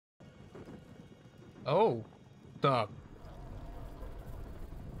Oh, the.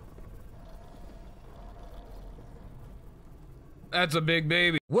 That's a big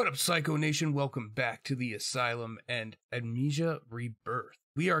baby. What up, Sycho Nation? Welcome back to the Asylum and Amnesia Rebirth.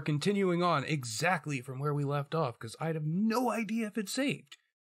 We are continuing on exactly from where we left off because I have no idea if it saved.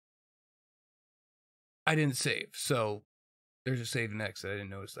 I didn't save, so there's a save and exit. I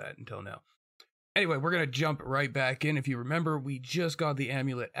didn't notice that until now. Anyway, we're going to jump right back in. If you remember, we just got the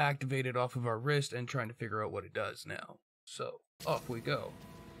amulet activated off of our wrist and trying to figure out what it does now. So, off we go.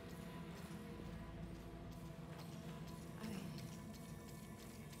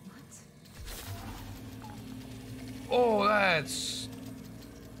 Oh, that's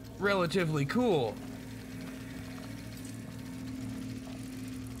relatively cool.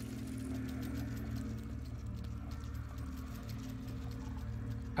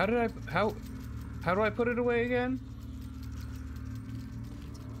 How do I put it away again?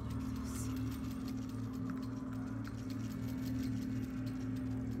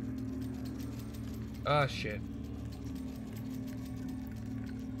 Ah, shit.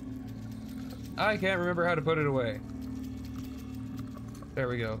 I can't remember how to put it away. There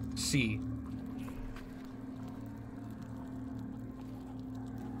we go. C.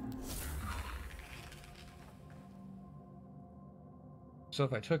 So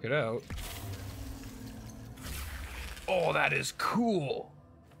if I took it out... Oh, that is cool!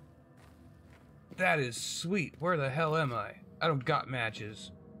 That is sweet. Where the hell am I? I don't got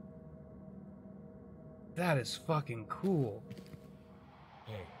matches. That is fucking cool.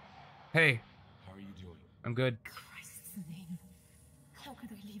 Hey. Hey. How are you doing? I'm good. Christ's name. How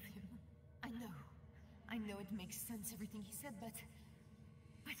could I leave him? I know it makes sense, everything he said, but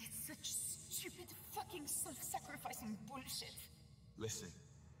it's such stupid fucking self-sacrificing bullshit. Listen,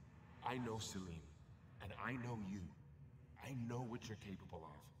 I know Salim, and I know you. I know what you're capable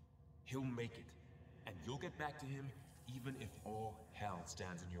of. He'll make it, and you'll get back to him even if all hell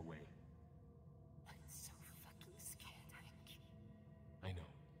stands in your way. I'm so fucking scared, Hank. I know.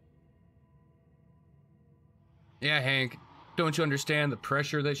 Yeah, Hank. Don't you understand the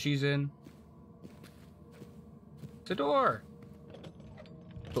pressure that she's in? It's a door.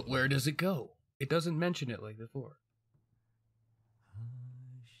 But where does it go? It doesn't mention it like before.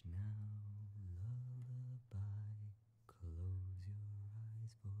 Hush now, lullaby. Close your eyes,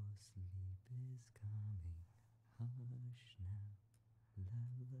 for sleep is coming. Hush now,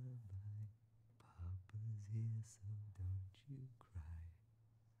 lullaby. Papa's here, so don't you cry.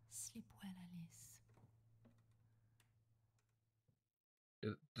 Sleep well,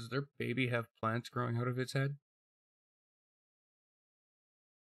 Alice. Does their baby have plants growing out of its head?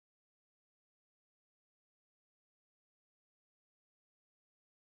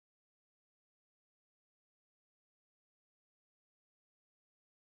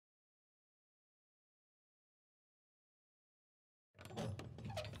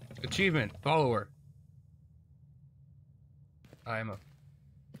 Achievement, follower. I am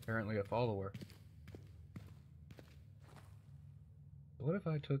apparently a follower. What if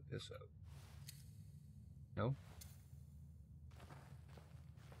I took this out? No?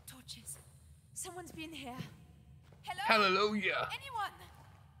 Torches. Someone's been here. Hello? Hallelujah! Anyone?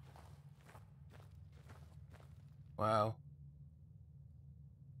 Wow.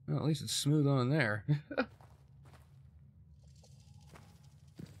 Well, at least it's smooth on there.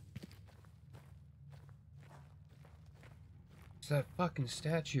 It's that fucking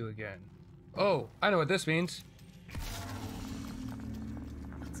statue again. Oh, I know what this means.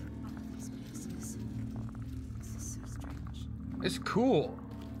 What's about these places? This is so strange. It's cool.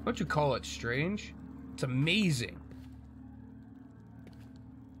 Don't you call it strange? It's amazing.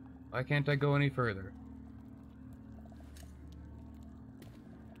 Why can't I go any further?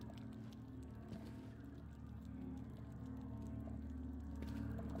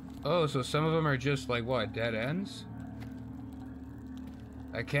 Oh, so some of them are just like, what, dead ends?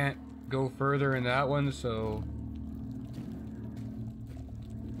 I can't go further in that one, so...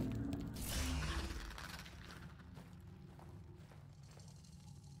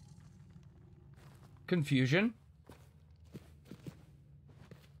 Confusion.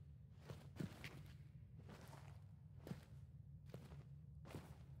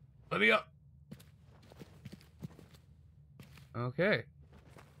 Let me up. Okay.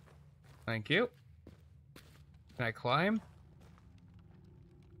 Thank you. Can I climb?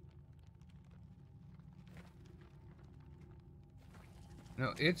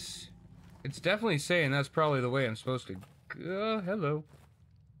 No, it's definitely saying that's probably the way I'm supposed to go. Hello.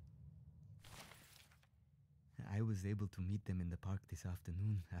 I was able to meet them in the park this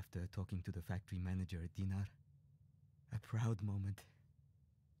afternoon after talking to the factory manager at Dinar. A proud moment.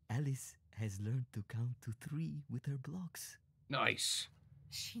 Alice has learned to count to 3 with her blocks. Nice.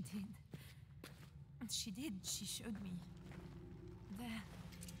 She did. She did. She showed me. There.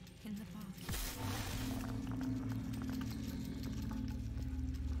 In the park.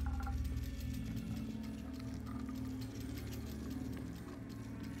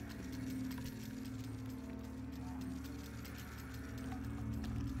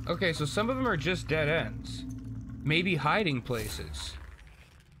 Okay, so some of them are just dead ends. Maybe hiding places.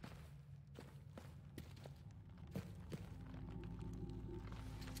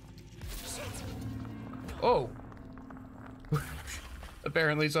 Oh!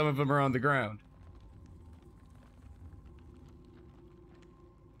 Apparently some of them are on the ground.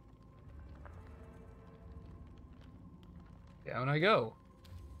 Down I go.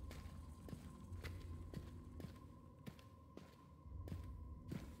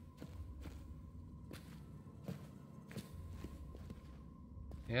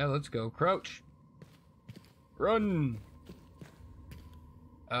 Yeah, let's go. Crouch. Run.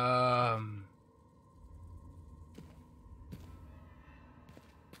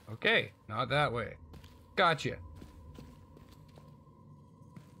 Okay, not that way. Gotcha.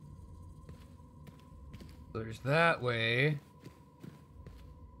 There's that way.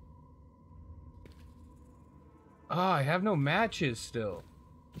 Oh, I have no matches still.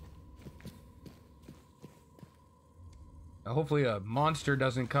 Now, hopefully a monster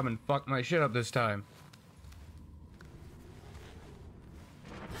doesn't come and fuck my shit up this time.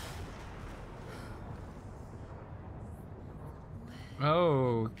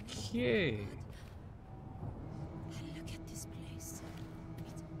 Okay. Look at this place.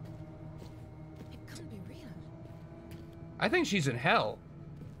 It can't be real. I think she's in hell.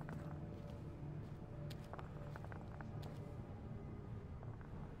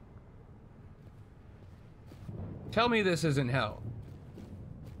 Tell me this isn't hell.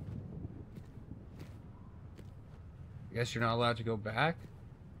 I guess you're not allowed to go back?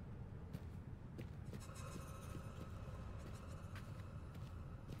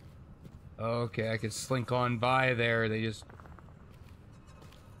 Okay, I could slink on by there. They just...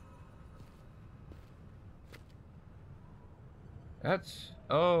 That's...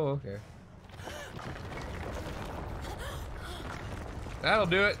 Oh, okay. That'll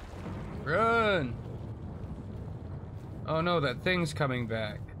do it. Run! Oh no, that thing's coming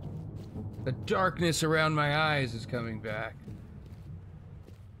back. The darkness around my eyes is coming back.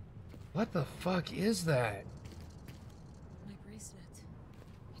 What the fuck is that? My bracelet.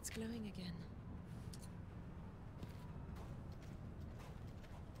 It's glowing again.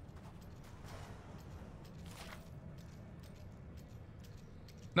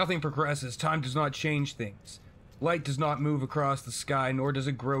 Nothing progresses. Time does not change things. Light does not move across the sky, nor does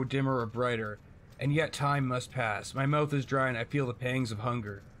it grow dimmer or brighter. And yet time must pass. My mouth is dry and I feel the pangs of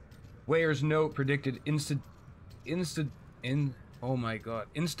hunger. Weyer's note predicted instability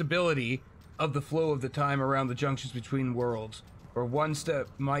of the flow of the time around the junctions between worlds, where one step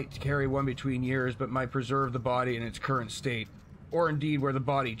might carry one between years, but might preserve the body in its current state, or indeed where the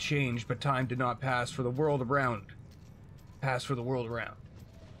body changed, but time did not pass for the world around.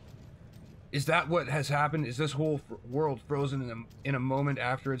 Is that what has happened? Is this whole world frozen in a moment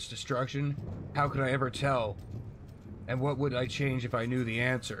after its destruction? How could I ever tell? And what would I change if I knew the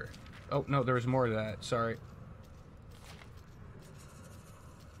answer? Oh, no, there was more to that. Sorry.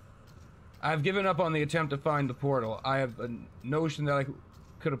 I've given up on the attempt to find the portal. I have a notion that I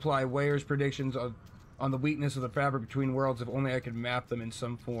could apply Weyer's predictions on the weakness of the fabric between worlds if only I could map them in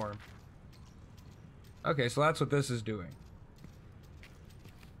some form. Okay, so that's what this is doing.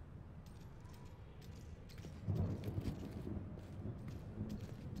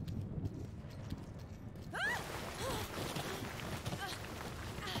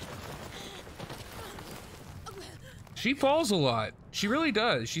 She falls a lot. She really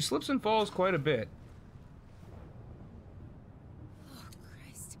does. She slips and falls quite a bit. Oh,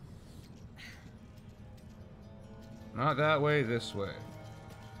 Christ. Not that way, this way.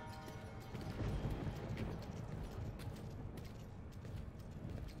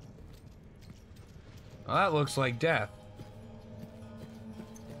 Well, that looks like death.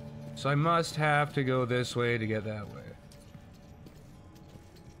 So I must have to go this way to get that way.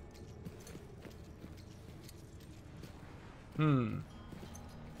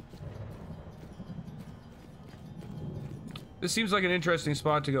 This seems like an interesting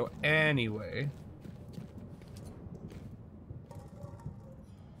spot to go anyway.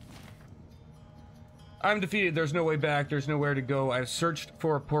 I'm defeated. There's no way back. There's nowhere to go. I've searched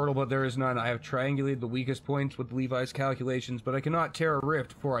for a portal, but there is none. I have triangulated the weakest points with Levi's calculations, but I cannot tear a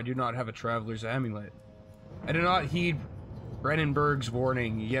rift, for I do not have a traveler's amulet. I do not heed Brennenberg's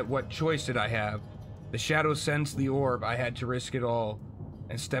warning, yet what choice did I have? The shadow sensed the orb, I had to risk it all,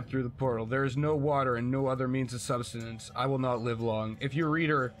 and step through the portal. There is no water and no other means of subsistence. I will not live long. If you,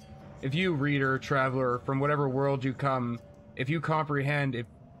 reader, traveler, from whatever world you come, if you comprehend,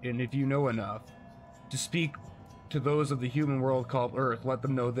 and if you know enough, to speak to those of the human world called Earth, let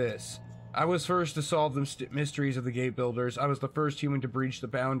them know this. I was first to solve the mysteries of the gate builders. I was the first human to breach the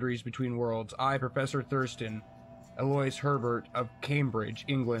boundaries between worlds. I, Professor Thurston, Alois Herbert of Cambridge,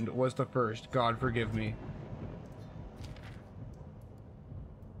 England, was the first. God forgive me.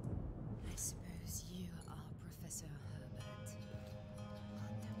 I suppose you are Professor Herbert.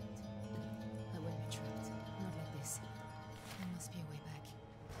 God damn it. I won't be trapped. Not like this. There must be a way back.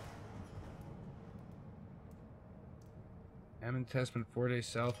 Hammond Testament 4 days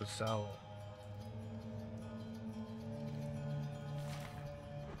south of Salo.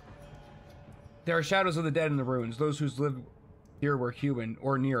 There are shadows of the dead in the ruins. Those who lived here were human,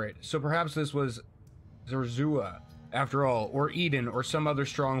 or near it. So perhaps this was Zerzua, after all, or Eden, or some other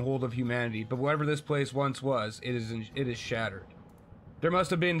stronghold of humanity. But whatever this place once was, it is shattered. There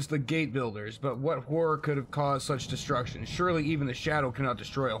must have been the gate builders, but what horror could have caused such destruction? Surely even the shadow cannot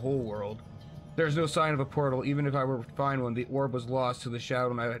destroy a whole world. There is no sign of a portal. Even if I were to find one, the orb was lost to the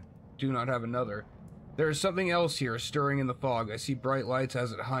shadow, and I do not have another. There is something else here, stirring in the fog. I see bright lights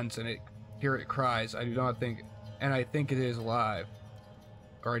as it hunts, and hear it cries. I do not think, and I think it is alive.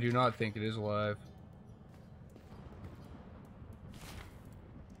 Or I do not think it is alive.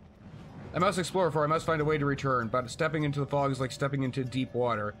 I must explore, for I must find a way to return, but stepping into the fog is like stepping into deep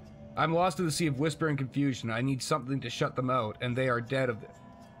water. I'm lost in the sea of whisper and confusion. I need something to shut them out, and they are dead of it.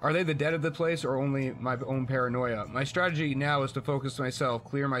 Are they the dead of the place, or only my own paranoia? My strategy now is to focus myself,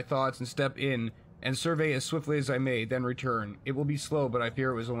 clear my thoughts, and step in, and survey as swiftly as I may, then return. It will be slow, but I fear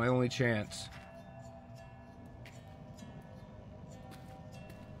it was my only chance.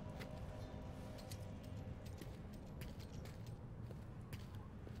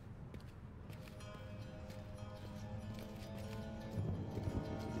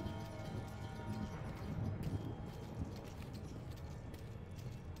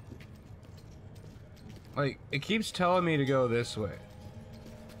 Like, it keeps telling me to go this way.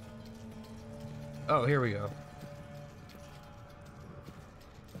 Oh, here we go.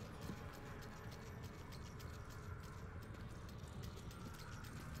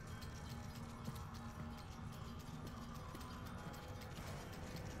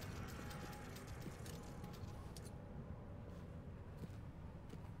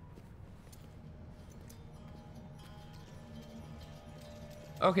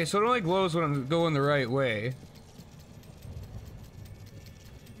 Okay, so it only glows when I'm going the right way.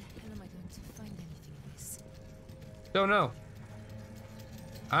 How am I going to find anything in this? Don't know.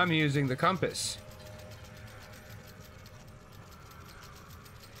 I'm using the compass.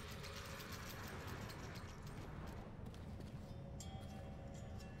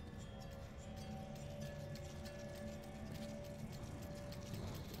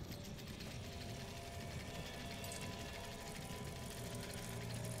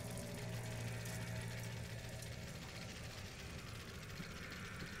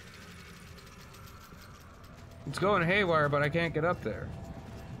 It's going haywire, but I can't get up there.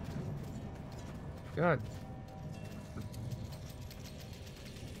 God.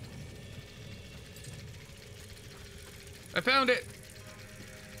 I found it!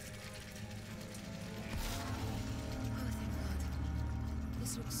 Oh, thank God.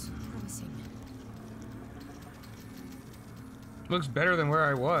 This looks promising. Looks better than where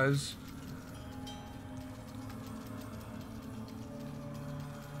I was.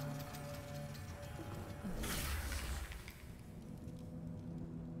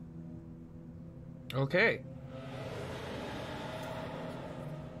 Okay.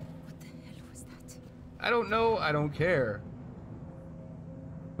 What the hell was that? I don't know. I don't care.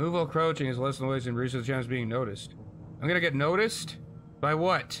 Move while crouching is less noise and reduces the chance of being noticed. I'm gonna get noticed? By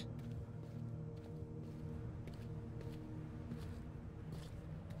what?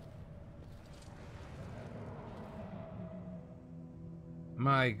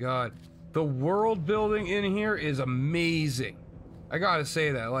 My God. The world building in here is amazing. I gotta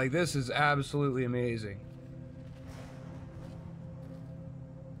say that. Like, this is absolutely amazing.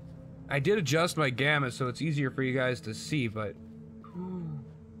 I did adjust my gamma so it's easier for you guys to see, but...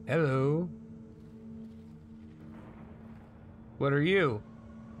 Hello. What are you?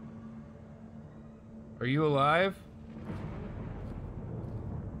 Are you alive?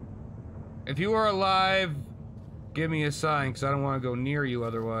 If you are alive, give me a sign, because I don't want to go near you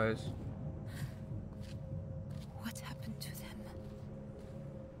otherwise. What happened to them?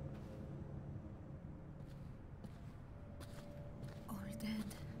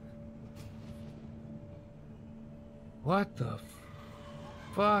 What the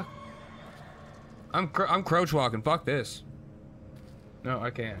fuck? I'm crouch walking. Fuck this. No,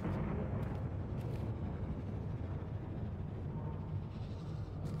 I can't.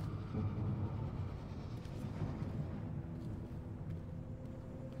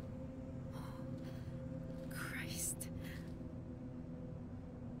 Christ.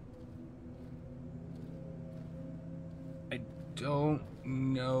 I don't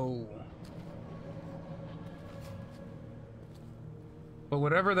know. But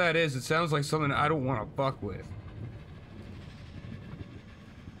whatever that is, it sounds like something I don't want to fuck with.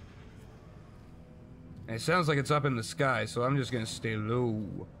 And it sounds like it's up in the sky, so I'm just gonna stay low.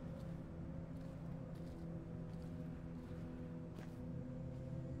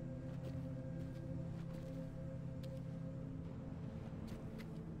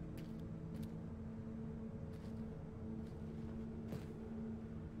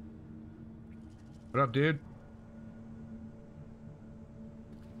 What up, dude?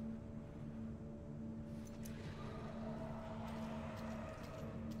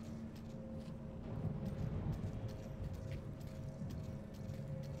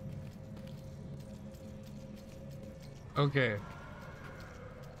 Okay.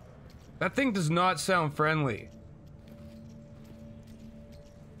 That thing does not sound friendly.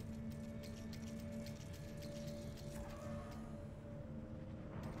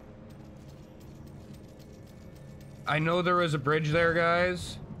 I know there was a bridge there,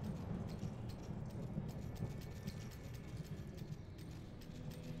 guys.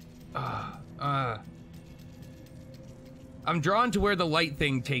 I'm drawn to where the light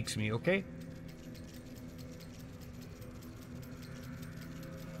thing takes me, okay?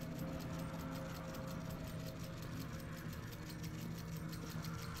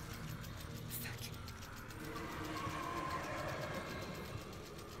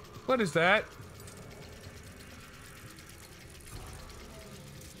 What is that?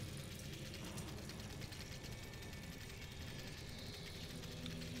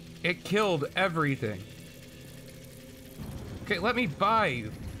 It killed everything. Okay, let me by,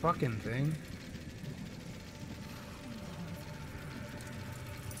 you fucking thing.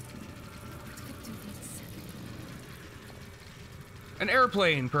 An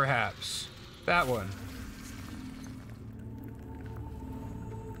airplane, perhaps. That one.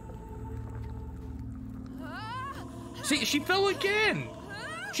 See, she fell again!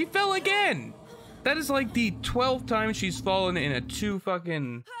 She fell again! That is like the 12th time she's fallen in a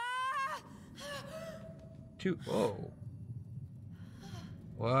whoa.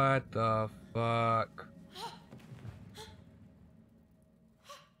 What the fuck?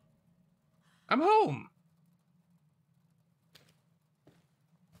 I'm home!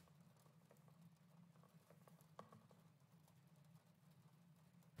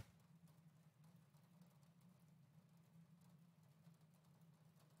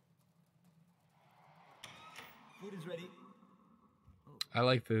 Food is ready. I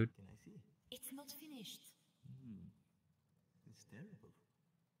like food. Can I see? It's not finished. It's terrible.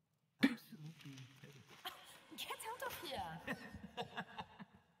 Absolutely terrible. Get out of here!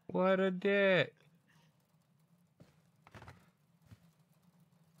 What a dick.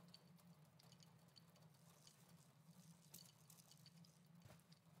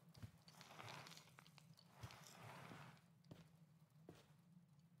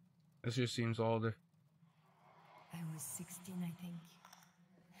 This just seems older. I was 16, I think.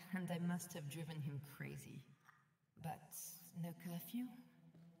 And I must have driven him crazy. But no curfew,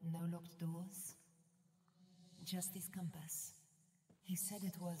 no locked doors. Just his compass. He said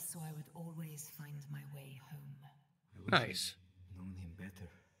it was so I would always find my way home. I wish Nice. I'd known him better.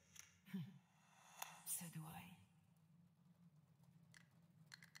 So do I.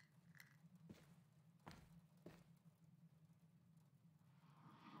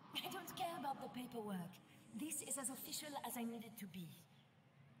 I don't care about the paperwork. This is as official as I need it to be.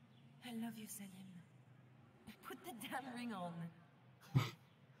 I love you, Salim. Put the damn ring on.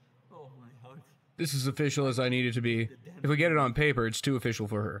 Oh, my heart. This is official as I need it to be. If we get it on paper, it's too official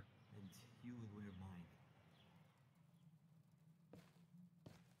for her. And you will wear mine.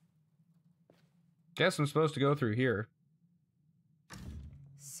 Guess I'm supposed to go through here.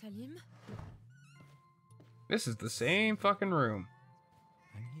 Salim? This is the same fucking room.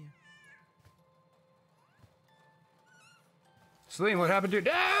 I'm here. Salim, what happened to you?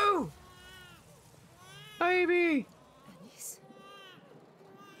 No! Baby! Alice?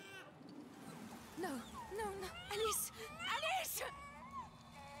 No, no, no. Alice! Alice!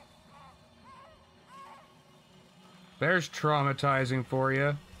 There's traumatizing for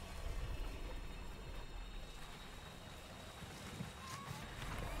you.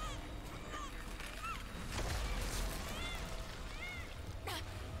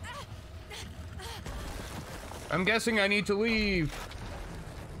 I'm guessing I need to leave.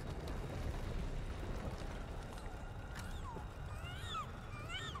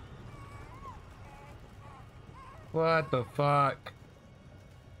 What the fuck?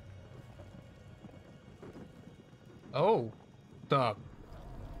 Oh, stop.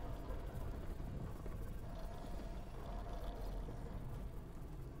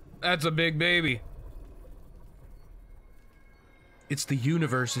 That's a big baby. It's the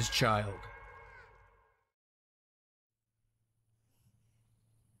universe's child.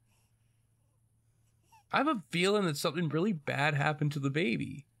 I have a feeling that something really bad happened to the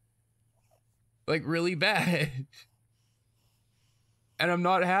baby. Like, really bad. And I'm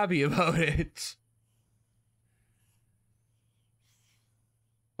not happy about it.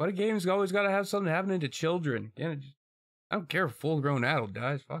 Why do games always gotta have something happening to children? I don't care if a full-grown adult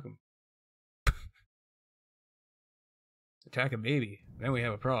dies. Fuck them. Attack a baby. Then we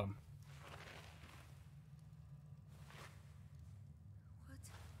have a problem. What?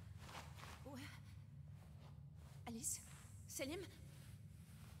 Where? Alice? Salim?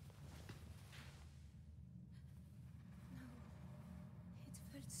 No. It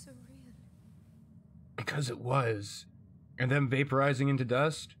felt so real. Because it was. And them vaporizing into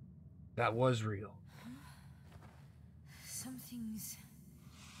dust? That was real. Something's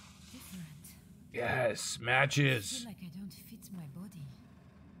different. Yes, I matches. feel like I don't fit my body.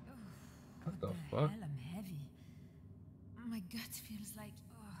 Oh, What the fuck? hell? I'm heavy. My gut feels like.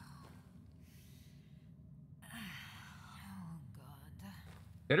 Oh God.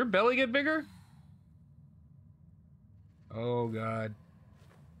 Did her belly get bigger? Oh God.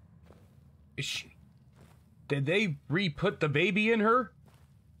 Is she? Did they re-put the baby in her?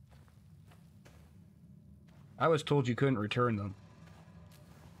 I was told you couldn't return them.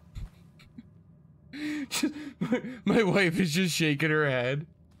 My wife is just shaking her head.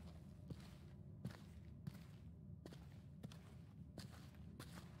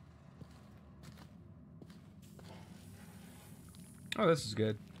 Oh, this is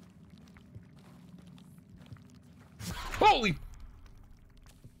good. Holy!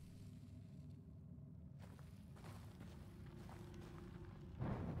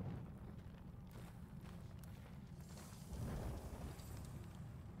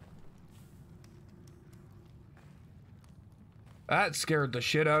 That scared the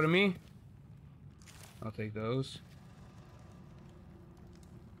shit out of me. I'll take those.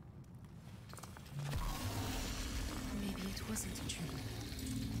 Maybe it wasn't true.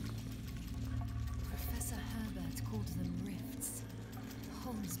 Professor Herbert called them rifts,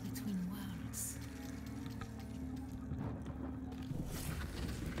 holes between worlds.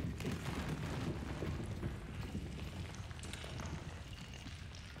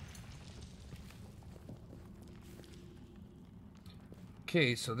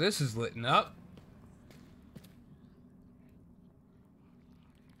 Okay, so this is lit up.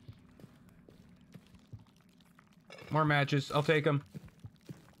 More matches. I'll take them.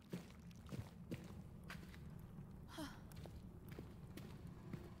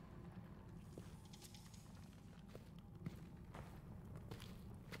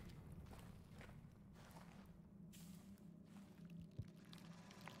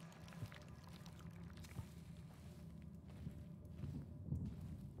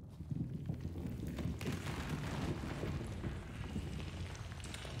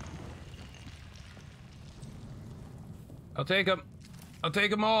 I'll take them. I'll take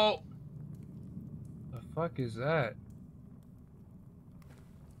them all. The fuck is that?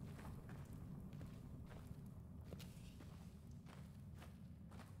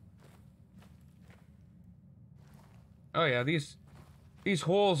 Oh yeah, these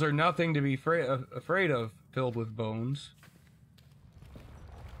holes are nothing to be afraid of, filled with bones.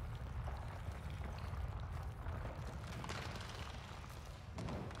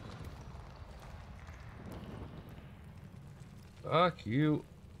 Fuck you.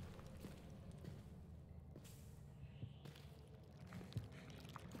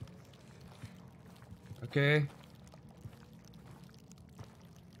 Okay.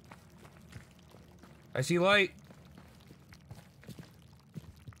 I see light.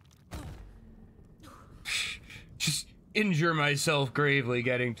 Just injure myself gravely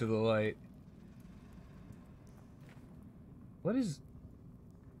getting to the light. What is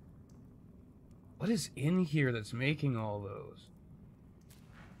in here that's making all those?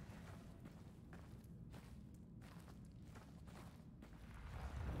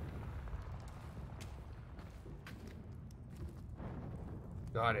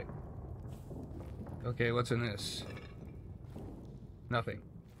 Got it. Okay, what's in this? Nothing.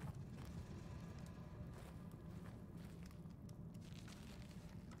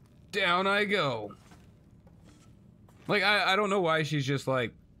 Down I go. Like, I don't know why she's just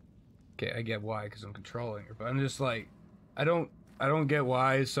like, okay, I get why, because I'm controlling her, but I'm just like, I don't get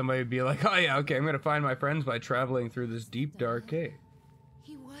why somebody would be like, oh yeah, okay, I'm gonna find my friends by traveling through this deep, dark cave.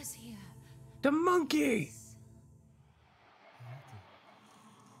 He was here. The monkey!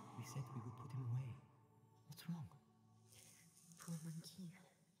 We said we would put him away. What's wrong? Poor monkey.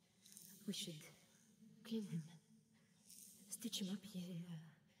 We should clean him. Stitch him up.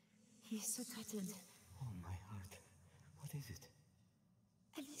 He's so tattered. Oh, my heart. What is it?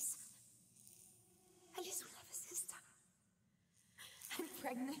 Alice will have a sister. I'm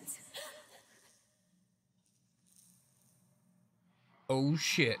pregnant. Oh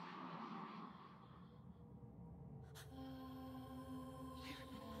shit.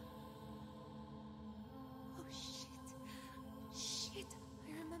 Oh shit.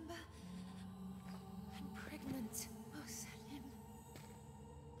 I remember. I'm pregnant. Oh, Salim.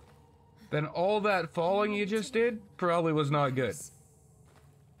 Then all that falling you just did probably was not good. The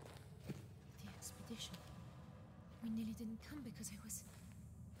expedition. We nearly didn't come because I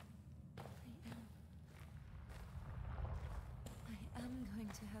am going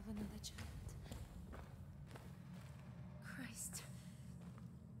to have another child. Christ.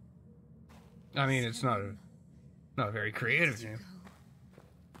 I mean, it's not a very creative Did you name. go?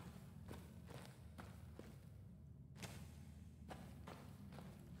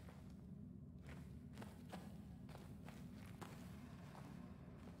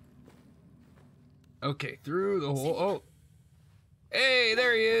 Okay, through the hole. Oh. Hey,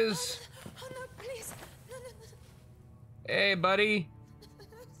 there he is. Oh no, please. No. Hey, buddy.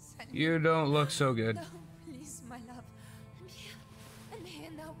 Salim. You don't look so good. No, please, my love. I'm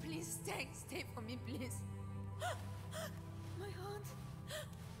here now. Please stay for me, please. My heart.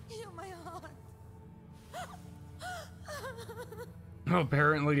 You're my heart.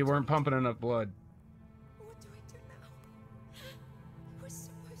 Apparently you weren't pumping enough blood. What do I do now? We're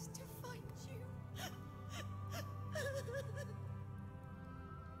supposed to find you.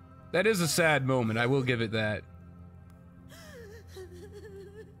 That is a sad moment, I will give it that.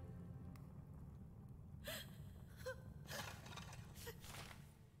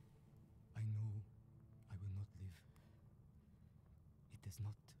 I know I will not live. It does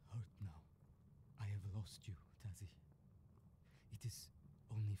not hurt now. I have lost you, Tazi. It is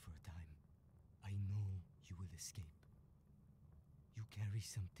only for a time. I know you will escape. You carry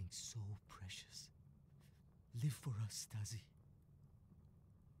something so precious. Live for us, Tazi.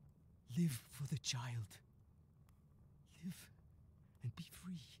 Live for the child. Live and be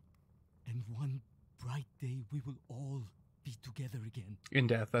free. And one bright day we will all be together again. In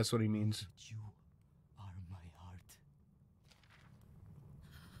death, that's what he means. But you are my heart.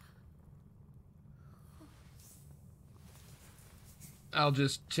 I'll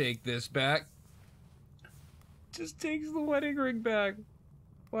just take this back. Just takes the wedding ring back.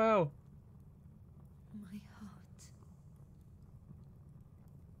 Wow. My heart.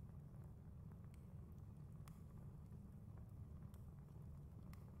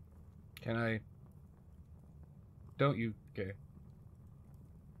 Can I? Don't you? Okay.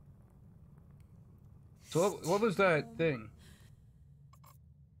 So what was that thing?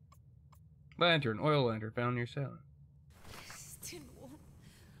 Lantern, oil lantern found near Salim. Still warm.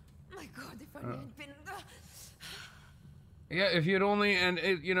 My God, if I had been. Yeah, if you'd only, and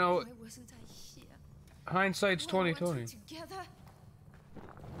it, you know, Why wasn't I here? hindsight's Why weren't we 2020. together?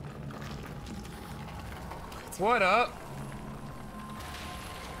 What up?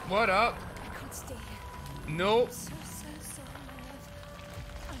 What up? I can't stay here. Nope. I'm so sorry, my love.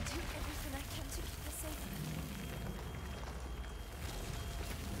 I'll do everything I can to keep her safe.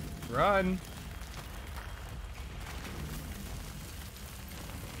 Run.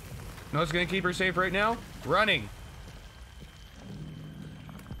 No, what's gonna keep her safe right now? Running.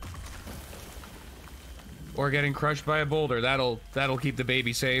 Or getting crushed by a boulder. That'll keep the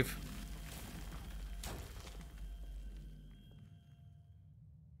baby safe.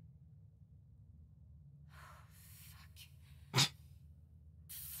 Fuck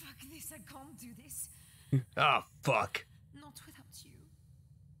this, I can't do this. Ah, fuck. Not without you.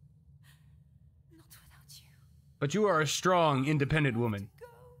 Not without you. But you are a strong, independent woman. Go.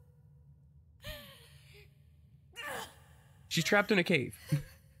 She's trapped in a cave.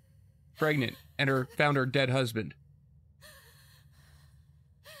 Pregnant. And found her dead husband.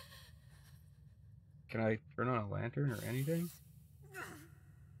 Can I turn on a lantern or anything?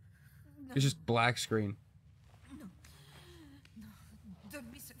 It's just black screen. No,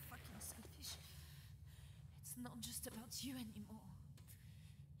 don't be so fucking selfish. It's not just about you anymore.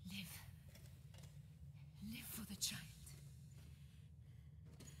 Live for the child.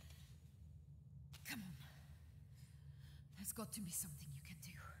 Come on. There's got to be something you can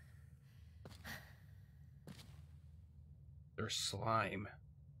do. There's slime.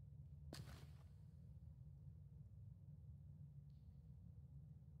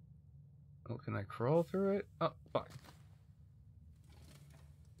 Oh, can I crawl through it? Oh, fuck.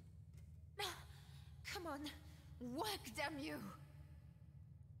 Come on, work, damn you!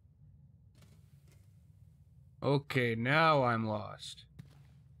 Okay, now I'm lost.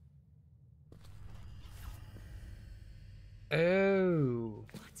 Oh.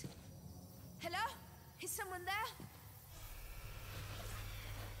 What? Hello? Is someone there?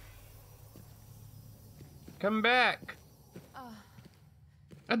 Come back.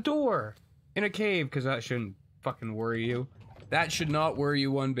 A door in a cave, because that shouldn't fucking worry you. That should not worry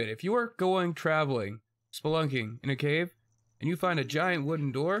you one bit. If you are going traveling, spelunking in a cave, and you find a giant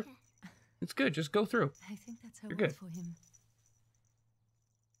wooden door, it's good. Just go through. I think that's her You're word good. for him.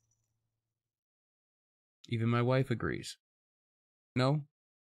 Even my wife agrees. No?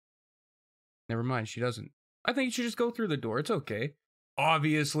 Never mind, she doesn't. I think you should just go through the door. It's okay.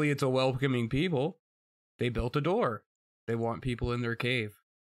 Obviously, it's a welcoming people. They built a door. They want people in their cave.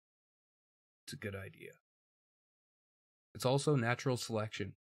 It's a good idea. It's also natural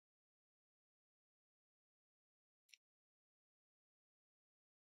selection.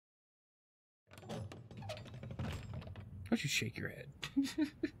 Don't you shake your head.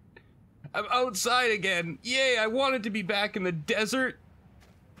 I'm outside again. Yay, I wanted to be back in the desert.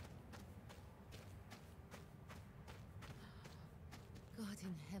 God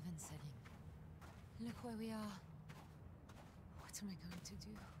in heaven, Salim. Look where we are. What am I going to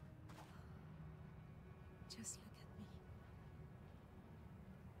do? Just look at me.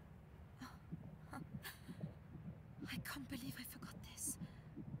 I can't believe I forgot this.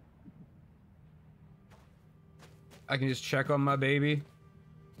 I can just check on my baby.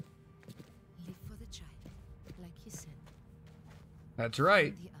 Live for the child, like he said. That's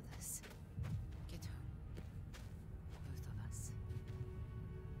right. And the others. Get home. Both of us.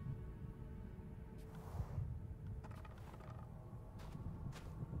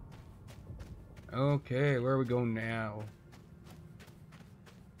 Okay, where are we going now?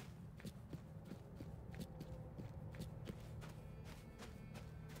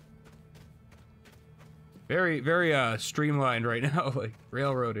 Very, very streamlined right now, like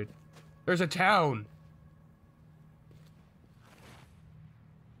railroaded. There's a town.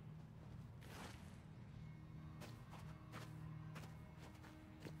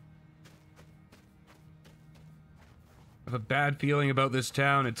 I have a bad feeling about this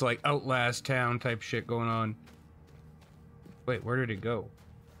town. It's like Outlast town type shit going on. Wait, where did it go?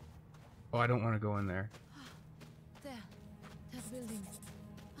 Oh, I don't want to go in there. There. That building.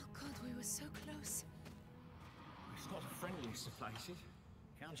 Oh God, we were so close. It's not the friendliest of places.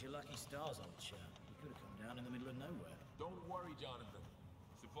 Count your lucky stars, old chap. You could have come down in the middle of nowhere. Don't worry, Jonathan.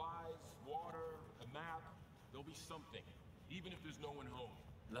 Supplies, water, a map, there'll be something, even if there's no one home.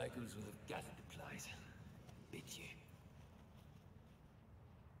 Locals will have gathered the place. Bet you.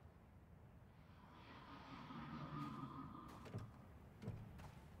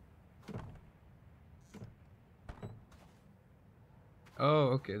 Oh,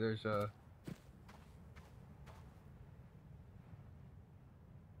 okay, there's a...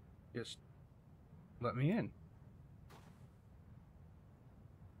 Just let me in.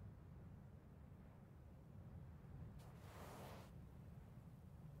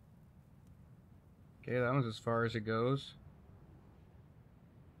 Okay, that one's as far as it goes.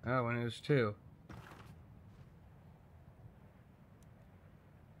 That one is too. Am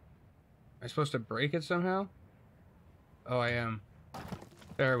I supposed to break it somehow? Oh, I am.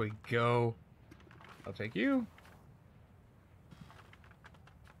 There we go. I'll take you.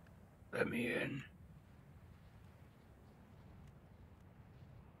 Let me in.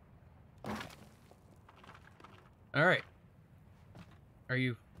 Alright. Are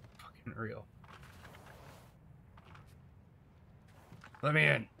you fucking real? Let me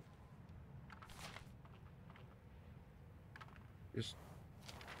in. Just...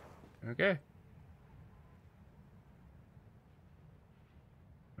 Okay.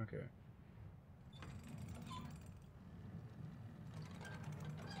 Okay.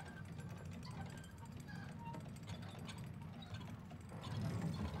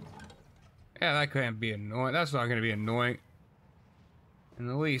 Yeah, that can't be annoying. That's not gonna be annoying in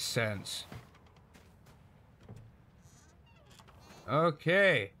the least sense.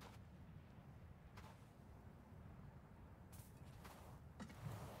 Okay.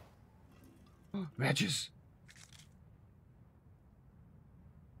 Matches.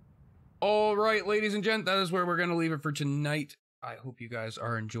 All right, ladies and gents, that is where we're going to leave it for tonight. I hope you guys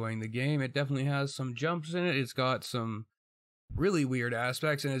are enjoying the game. It definitely has some jumps in it. It's got some really weird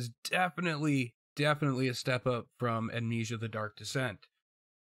aspects and is definitely a step up from Amnesia The Dark Descent.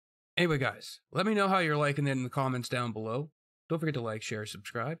 Anyway, guys, let me know how you're liking it in the comments down below. Don't forget to like, share,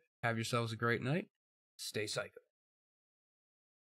 subscribe. Have yourselves a great night. Stay psycho.